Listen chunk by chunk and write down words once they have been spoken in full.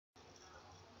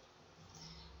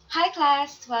Hi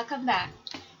class, welcome back.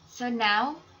 So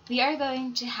now we are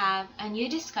going to have a new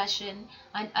discussion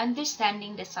on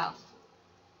understanding the self.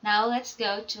 Now let's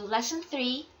go to lesson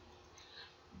 3,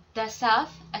 the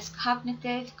self as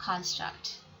cognitive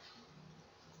construct.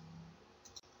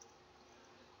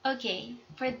 Okay,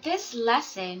 for this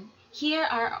lesson, here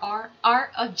are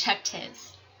our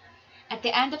objectives. At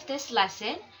the end of this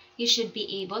lesson, you should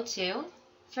be able to,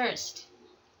 first,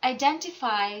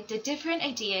 identify the different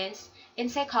ideas in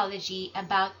psychology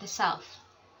about the self.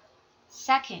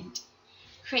 Second,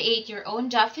 create your own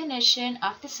definition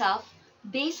of the self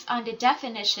based on the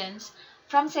definitions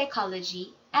from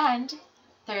psychology. And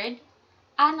third,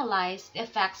 analyze the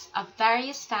effects of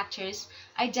various factors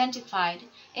identified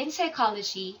in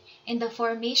psychology in the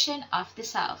formation of the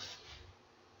self.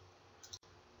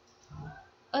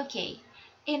 Okay,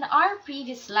 in our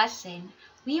previous lesson,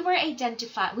 we were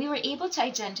able to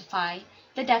identify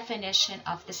the definition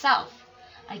of the self.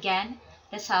 Again,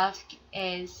 the self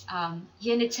is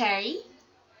unitary.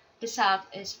 The self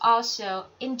is also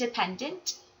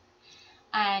independent,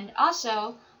 and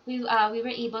also we were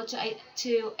able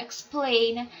to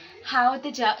explain how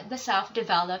the self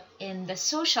developed in the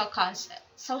social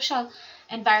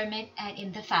environment and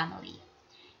in the family.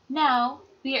 Now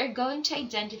we are going to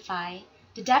identify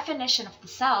the definition of the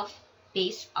self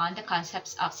based on the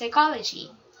concepts of psychology.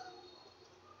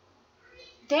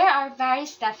 There are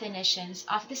various definitions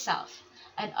of the self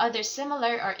and other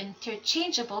similar or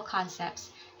interchangeable concepts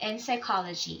in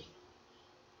psychology.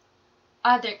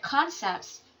 Other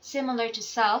concepts similar to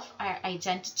self are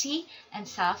identity and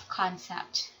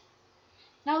self-concept.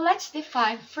 Now let's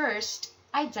define first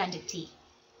identity.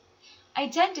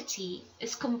 Identity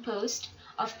is composed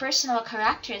of personal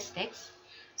characteristics,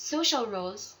 social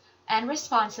roles and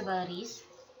responsibilities,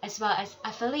 as well as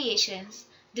affiliations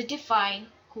that define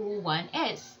who one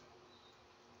is.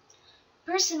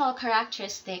 Personal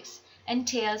characteristics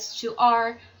entails to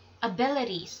our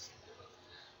abilities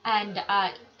and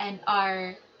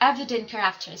our evident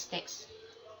characteristics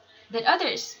that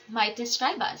others might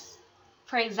describe us.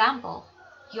 For example,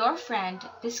 your friend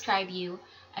describe you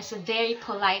as a very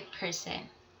polite person,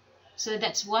 so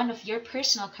that's one of your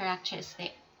personal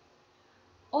characteristics.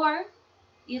 Or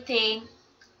you think,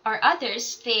 or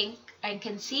others think and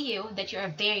can see you that you're a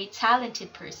very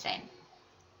talented person.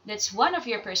 That's one of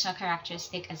your personal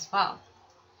characteristics as well.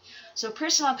 So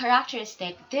personal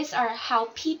characteristics, these are how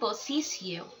people sees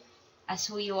you as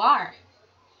who you are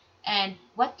and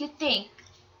what you think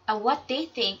and what they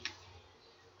think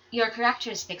your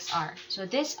characteristics are. So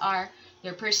these are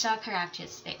your personal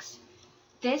characteristics.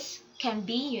 This can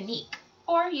be unique,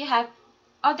 or you have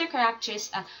other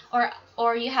characters,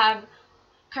 or you have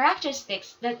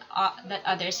characteristics that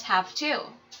others have too.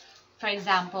 For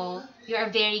example, you are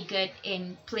very good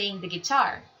in playing the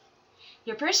guitar.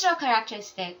 Your personal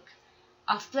characteristic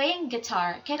of playing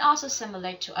guitar can also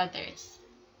similar to others.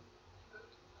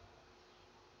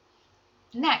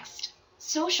 Next,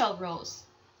 social roles.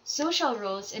 Social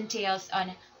roles entails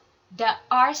on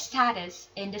our status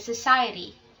in the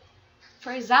society.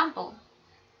 For example,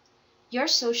 your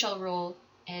social role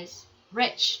is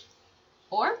rich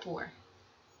or poor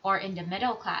or in the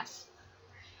middle class.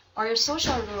 Or your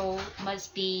social role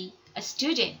must be a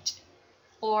student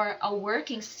or a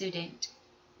working student.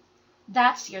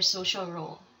 That's your social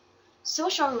role.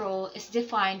 Social role is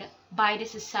defined by the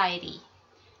society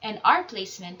and our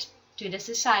placement to the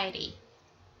society.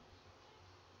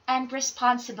 And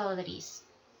responsibilities.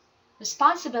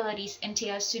 Responsibilities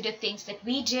entails to the things that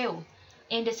we do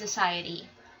in the society.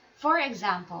 For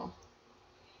example,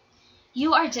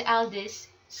 you are the eldest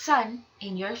son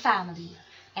in your family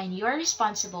and you're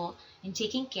responsible in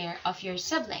taking care of your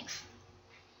siblings.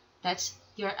 That's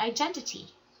your identity.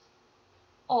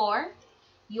 Or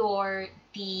you're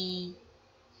the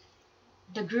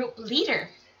group leader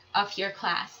of your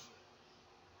class.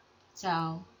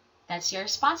 So that's your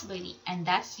responsibility and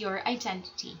that's your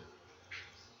identity.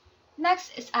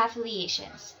 Next is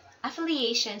affiliations.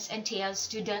 Affiliations entails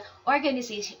to the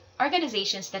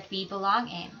organizations that we belong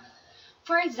in.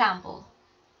 For example,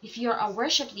 if you're a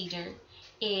worship leader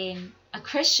in a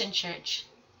Christian church,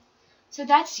 so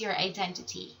that's your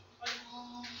identity.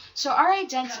 So our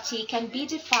identity can be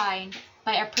defined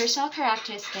by our personal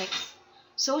characteristics,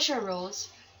 social roles,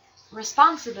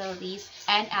 responsibilities,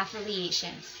 and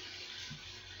affiliations.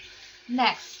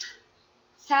 Next,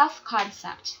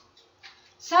 self-concept.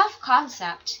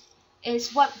 Self-concept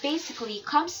is what basically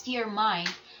comes to your mind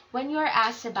when you are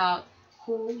asked about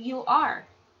who you are.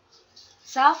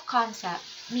 Self-concept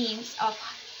means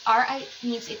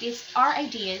it is our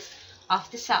ideas of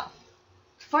the self.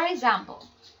 For example,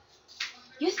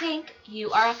 you think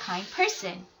you are a kind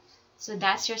person So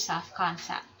that's your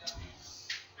self-concept.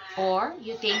 Or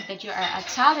you think that you are a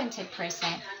talented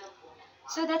person.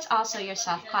 So that's also your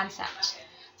self-concept.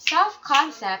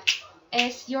 Self-concept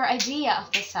is your idea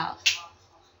of the self.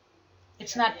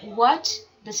 It's not what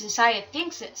the society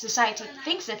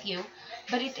thinks of you,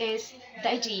 but it is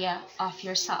the idea of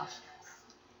yourself.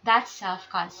 That's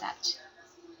self-concept.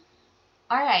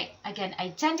 Alright, again,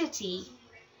 identity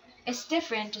is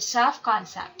different to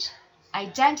self-concept.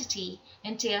 Identity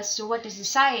entails to what the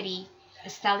society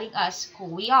is telling us who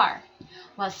we are,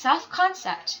 while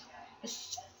self-concept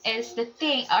is the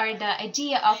thing or the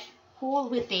idea of who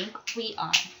we think we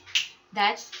are.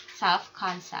 That's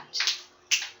self-concept.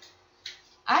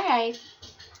 Alright.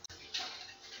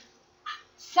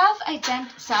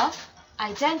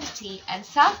 Self-identity and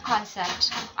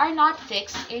self-concept are not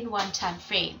fixed in one time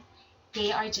frame.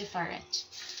 They are different.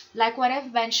 Like what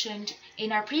I've mentioned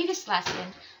in our previous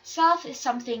lesson, self is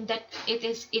something that it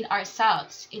is in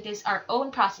ourselves. It is our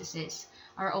own processes,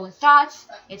 our own thoughts.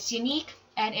 It's unique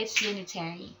and it's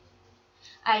unitary.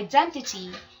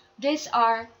 Identity, these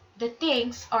are the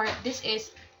things, or this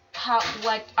is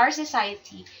what our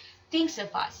society thinks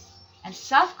of us. And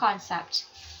self-concept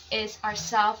is our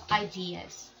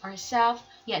self-ideas.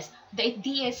 The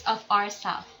ideas of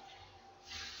ourself.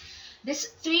 These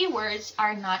three words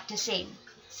are not the same.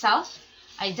 Self,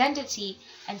 identity,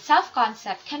 and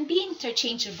self-concept can be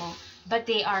interchangeable, but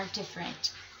they are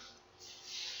different.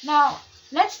 Now,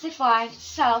 let's define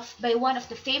self by one of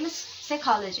the famous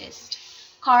psychologists,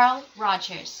 Carl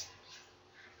Rogers.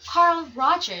 Carl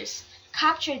Rogers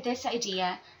captured this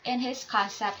idea in his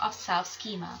concept of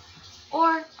self-schema,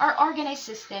 or our organized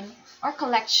system or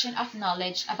collection of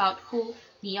knowledge about who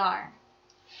we are.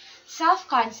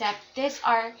 Self-concept, these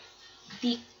are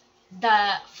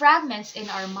the fragments in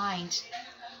our mind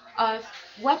of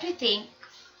what we think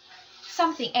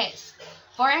something is.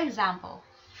 For example,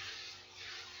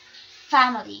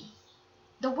 family.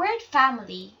 The word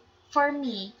family, for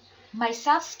me, my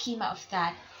self-schema of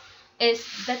that is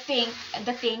the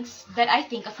things that I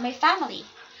think of my family.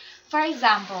 For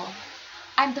example,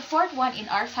 I'm the fourth one in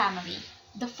our family,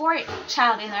 the fourth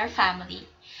child in our family.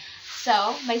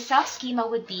 So my self-schema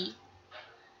would be,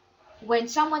 when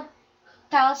someone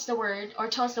tells the word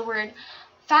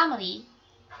family,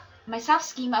 my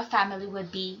self-schema of family would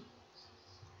be,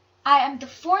 I am the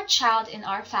fourth child in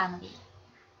our family.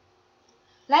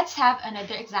 Let's have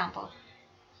another example.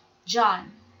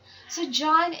 John. So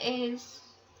John is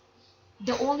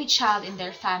the only child in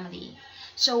their family.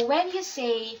 So when you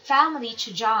say family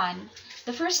to John,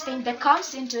 the first thing that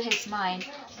comes into his mind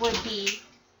would be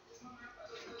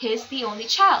he's the only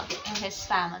child in his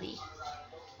family.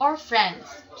 Or friends.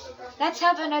 Let's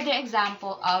have another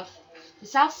example of the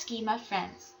self-schema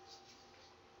friends.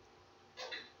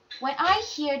 When I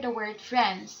hear the word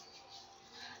friends,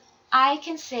 I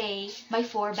can say my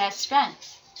four best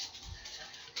friends.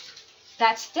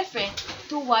 That's different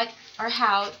to what or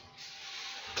how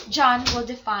John will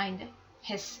define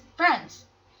his friends.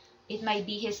 It might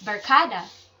be his barkada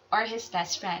or his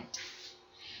best friend.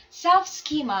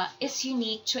 Self-schema is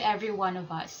unique to every one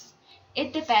of us.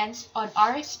 It depends on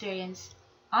our experience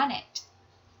on it.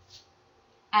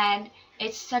 And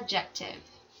it's subjective.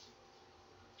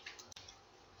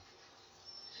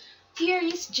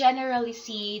 Theories generally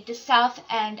see the self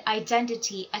and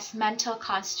identity as mental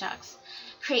constructs,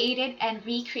 created and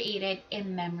recreated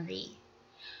in memory.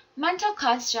 Mental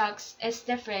constructs is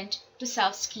different to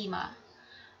self-schema,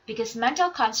 because mental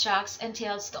constructs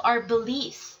entails our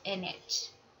beliefs in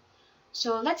it.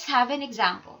 So let's have an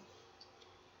example.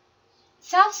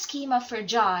 Self-schema for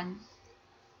John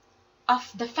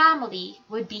of the family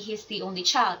would be he's the only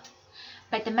child,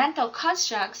 but the mental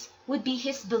constructs would be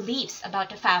his beliefs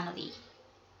about the family.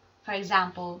 For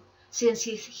example, since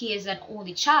he is an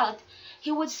only child,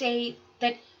 he would say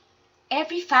that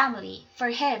every family for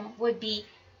him would be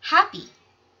happy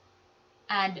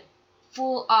and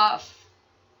full of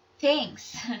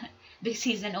things because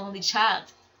he's an only child.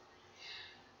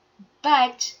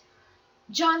 But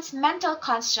John's mental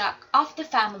construct of the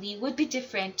family would be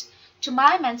different to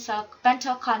my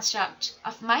mental construct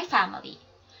of my family.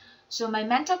 So my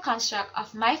mental construct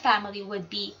of my family would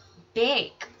be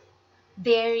big,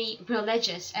 very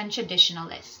religious and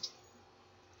traditionalist.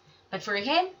 But for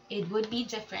him, it would be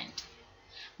different.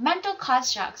 Mental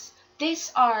constructs,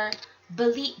 these are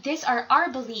our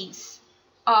beliefs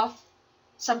of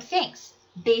some things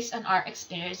based on our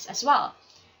experience as well.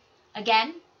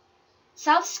 Again,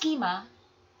 self-schema,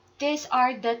 these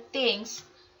are the things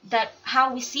that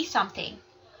how we see something.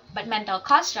 But mental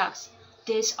constructs,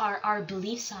 these are our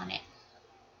beliefs on it.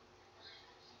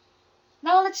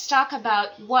 Now let's talk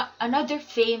about another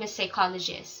famous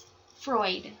psychologist,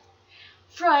 Freud.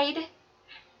 Freud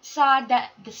saw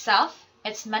that the self,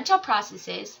 its mental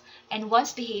processes, and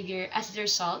one's behavior as the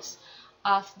results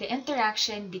of the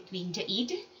interaction between the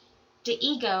id, the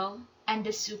ego, and the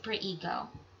superego.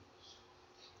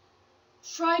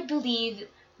 Freud believed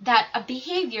that a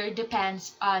behavior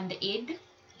depends on the id,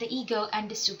 the ego, and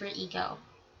the superego.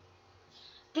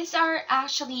 These are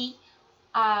actually,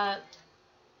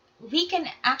 we can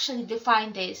actually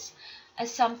define this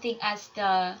as something as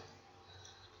the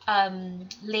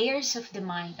layers of the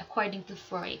mind, according to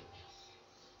Freud.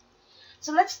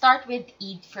 So let's start with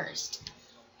id first.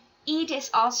 Id is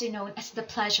also known as the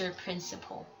pleasure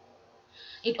principle.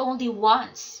 It only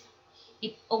wants,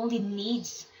 it only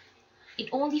needs, it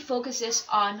only focuses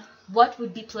on what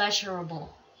would be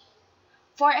pleasurable.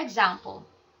 For example,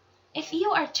 if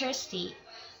you are thirsty,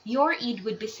 your id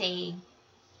would be saying,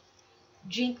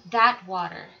 drink that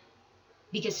water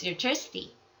because you're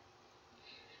thirsty.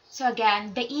 So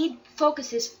again, the id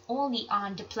focuses only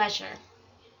on the pleasure.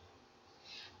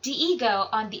 The ego,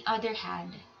 on the other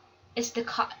hand, is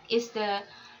the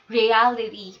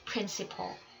reality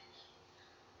principle.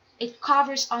 It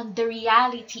covers on the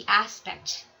reality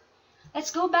aspect.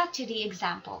 Let's go back to the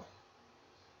example.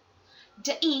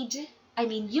 The id,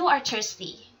 you are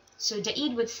thirsty. So the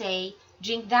id would say,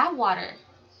 drink that water.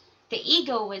 The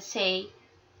ego would say,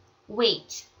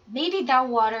 wait, maybe that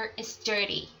water is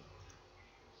dirty.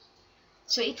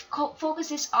 So it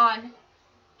focuses on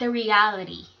the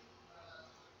reality.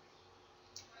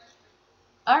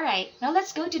 Alright, now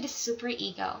let's go to the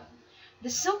superego. The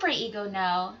superego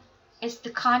now is the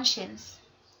conscience.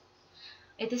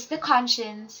 It is the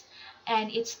conscience,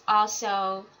 and it's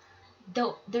also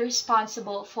the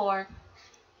responsible for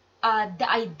the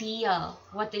ideal.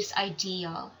 What is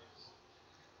ideal?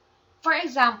 For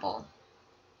example,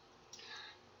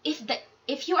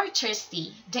 if you are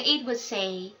thirsty, the id would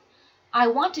say, I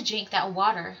want to drink that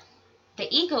water. The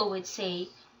ego would say,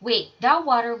 wait, that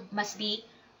water must be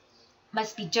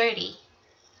dirty.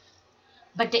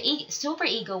 But the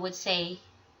superego would say,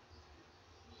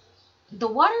 the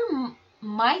water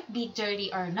might be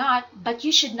dirty or not, but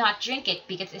you should not drink it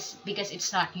because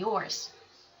it's not yours.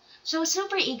 So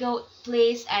superego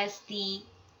plays as the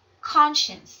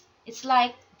conscience. It's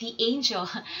like the angel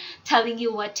telling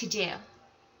you what to do.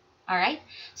 Alright?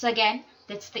 So again,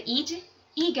 that's the id,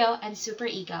 ego, and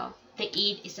superego. The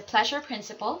id is the pleasure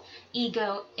principle,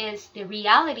 ego is the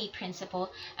reality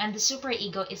principle, and the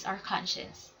superego is our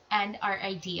conscience and our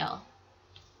ideal.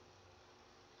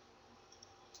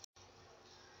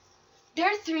 There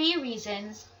are 3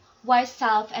 reasons why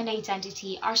self and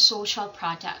identity are social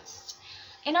products.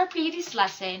 In our previous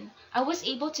lesson, I was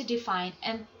able to define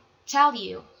and tell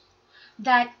you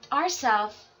that our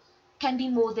self can be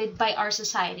molded by our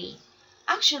society.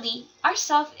 Actually, our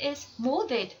self is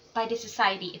molded by the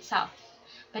society itself.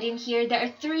 But in here, there are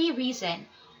 3 reasons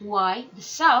why the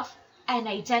self and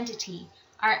identity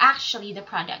are actually the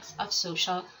products of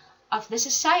the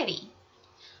society.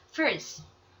 First,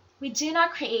 we do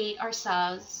not create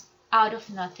ourselves out of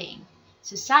nothing.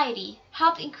 Society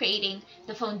helped in creating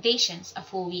the foundations of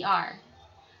who we are.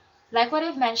 Like what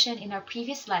I've mentioned in our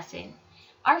previous lesson,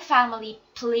 our family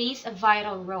plays a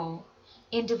vital role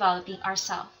in developing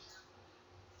ourselves.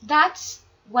 That's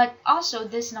what also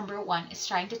this number 1 is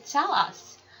trying to tell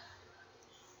us.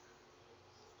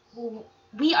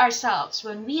 We ourselves,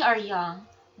 when we are young,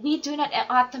 we do not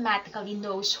automatically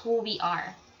know who we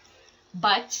are.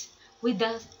 But with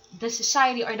the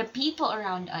society or the people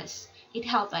around us, it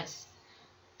helps us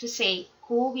to say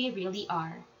who we really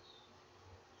are.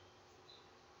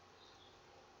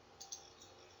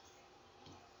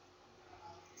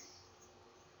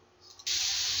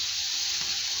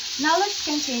 Now let's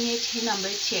continue to number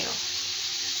 2.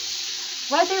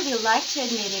 Whether we like to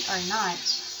admit it or not,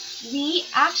 we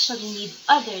actually need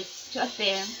others to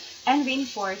affirm and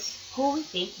reinforce who we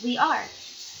think we are.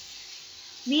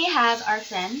 We have our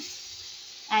friends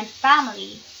and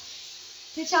family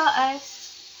to tell us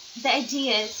the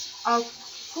ideas of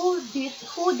who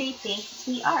they think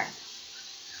we are.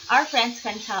 Our friends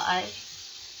can tell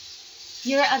us,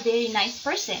 you're a very nice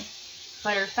person,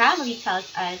 but our family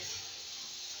tells us,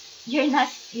 you're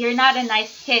not a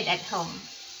nice kid at home.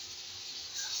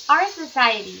 Our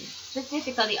society,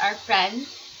 specifically our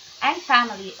friends and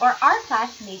family or our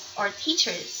classmates or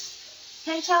teachers,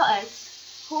 can tell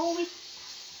us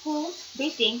who they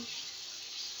think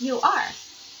you are.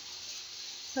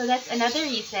 So that's another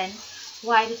reason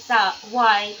why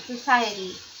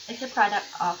society is a product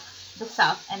of the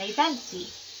self and identity.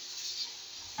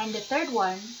 And the third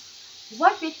one,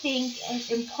 what we think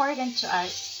is important to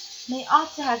us may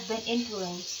also have been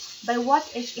influenced by what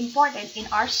is important in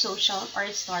our social or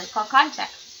historical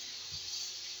context.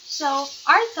 So,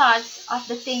 our thoughts of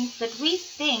the things that we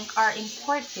think are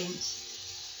important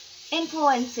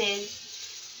influences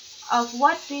of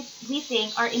what we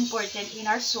think are important in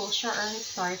our social or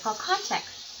historical context.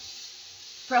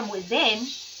 From within,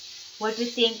 what we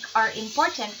think are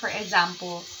important, for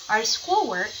example, our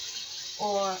schoolwork,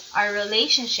 or our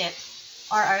relationships,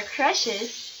 or our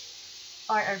crushes,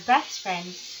 or our best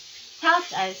friends,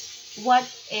 tells us what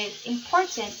is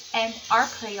important and our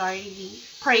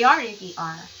priority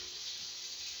are.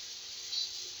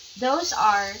 Those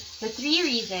are the three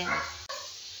reasons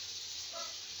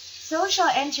social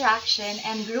interaction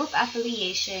and group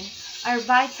affiliation are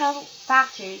vital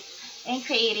factors in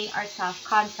creating our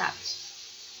self-concept,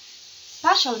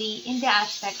 especially in the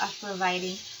aspect of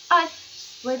providing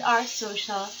us with our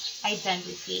social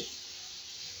identity.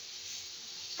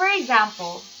 For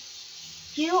example,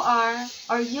 you are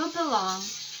or you belong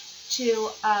to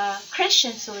a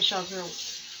Christian social group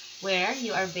where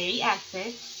you are very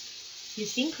active, you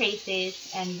sing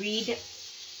praises and read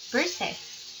verses.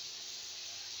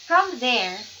 From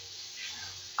there,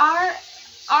 our,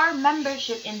 our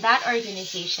membership in that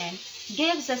organization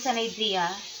gives us an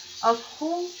idea of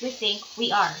who we think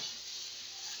we are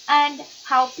and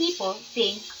how people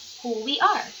think who we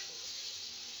are.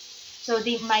 So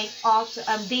they might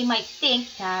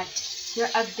think that you're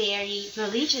a very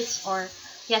religious or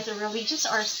yes, a religious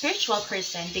or spiritual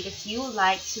person because you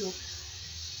like to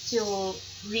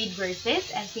read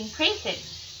verses and sing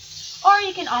praises. Or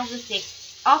you can also think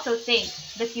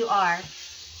that you are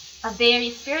a very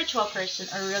spiritual person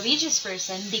or religious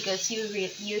person because you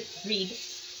read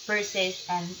verses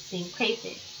and sing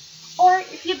praises. Or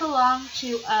if you belong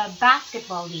to a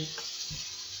basketball league,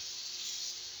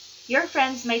 your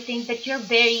friends might think that you're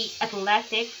very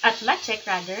athletic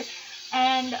rather,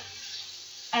 and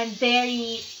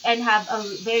have a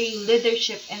very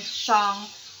leadership and strong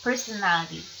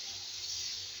personality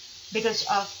because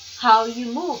of how you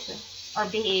move or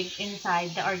behave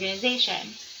inside the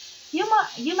organization.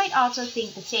 You might also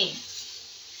think the same,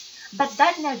 but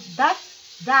that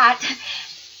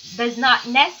does not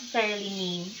necessarily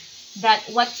mean that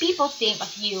what people think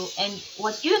of you and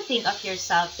what you think of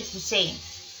yourself is the same.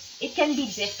 It can be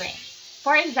different.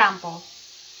 For example,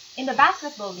 in the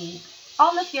basketball league,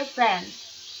 all of your friends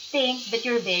think that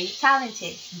you're very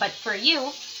talented, but for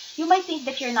you, you might think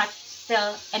that you're not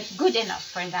still good enough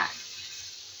for that.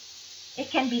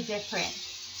 It can be different.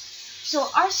 So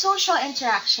our social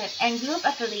interaction and group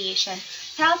affiliation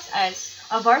tells us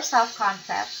of our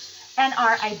self-concept and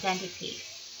our identity.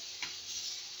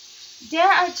 There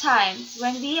are times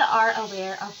when we are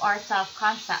aware of our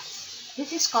self-concept.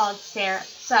 This is called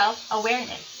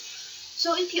self-awareness.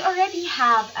 So if you already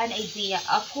have an idea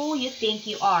of who you think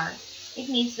you are, it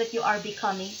means that you are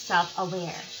becoming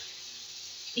self-aware.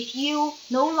 If you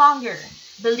no longer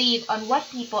believe on what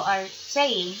people are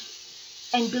saying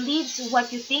and believes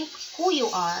what you think who you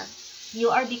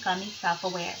are becoming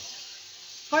self-aware.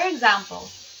 For example,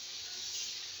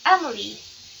 Emily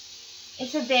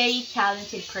is a very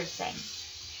talented person.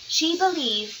 She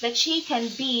believes that she can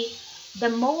be the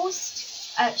most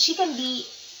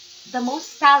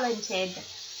talented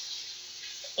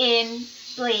in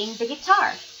playing the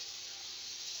guitar.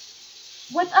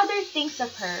 What others thinks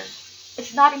of her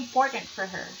is not important for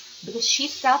her because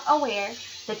she's self-aware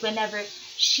that whenever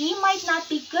she might not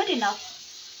be good enough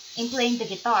in playing the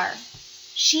guitar,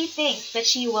 she thinks that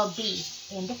she will be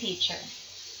in the future.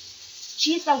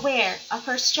 She's aware of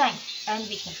her strengths and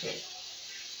weaknesses.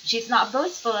 She's not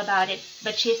boastful about it,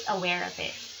 but she's aware of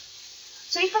it.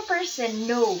 So if a person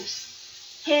knows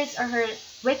his or her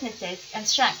weaknesses and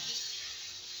strengths,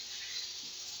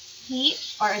 he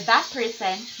or that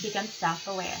person becomes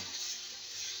self-aware.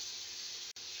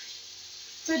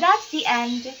 So that's the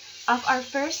end of our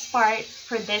first part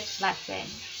for this lesson.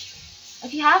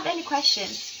 If you have any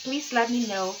questions, please let me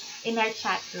know in our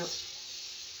chat group.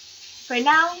 For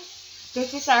now,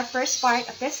 this is our first part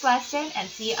of this lesson and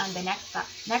see you on the next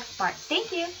part.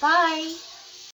 Thank you. Bye.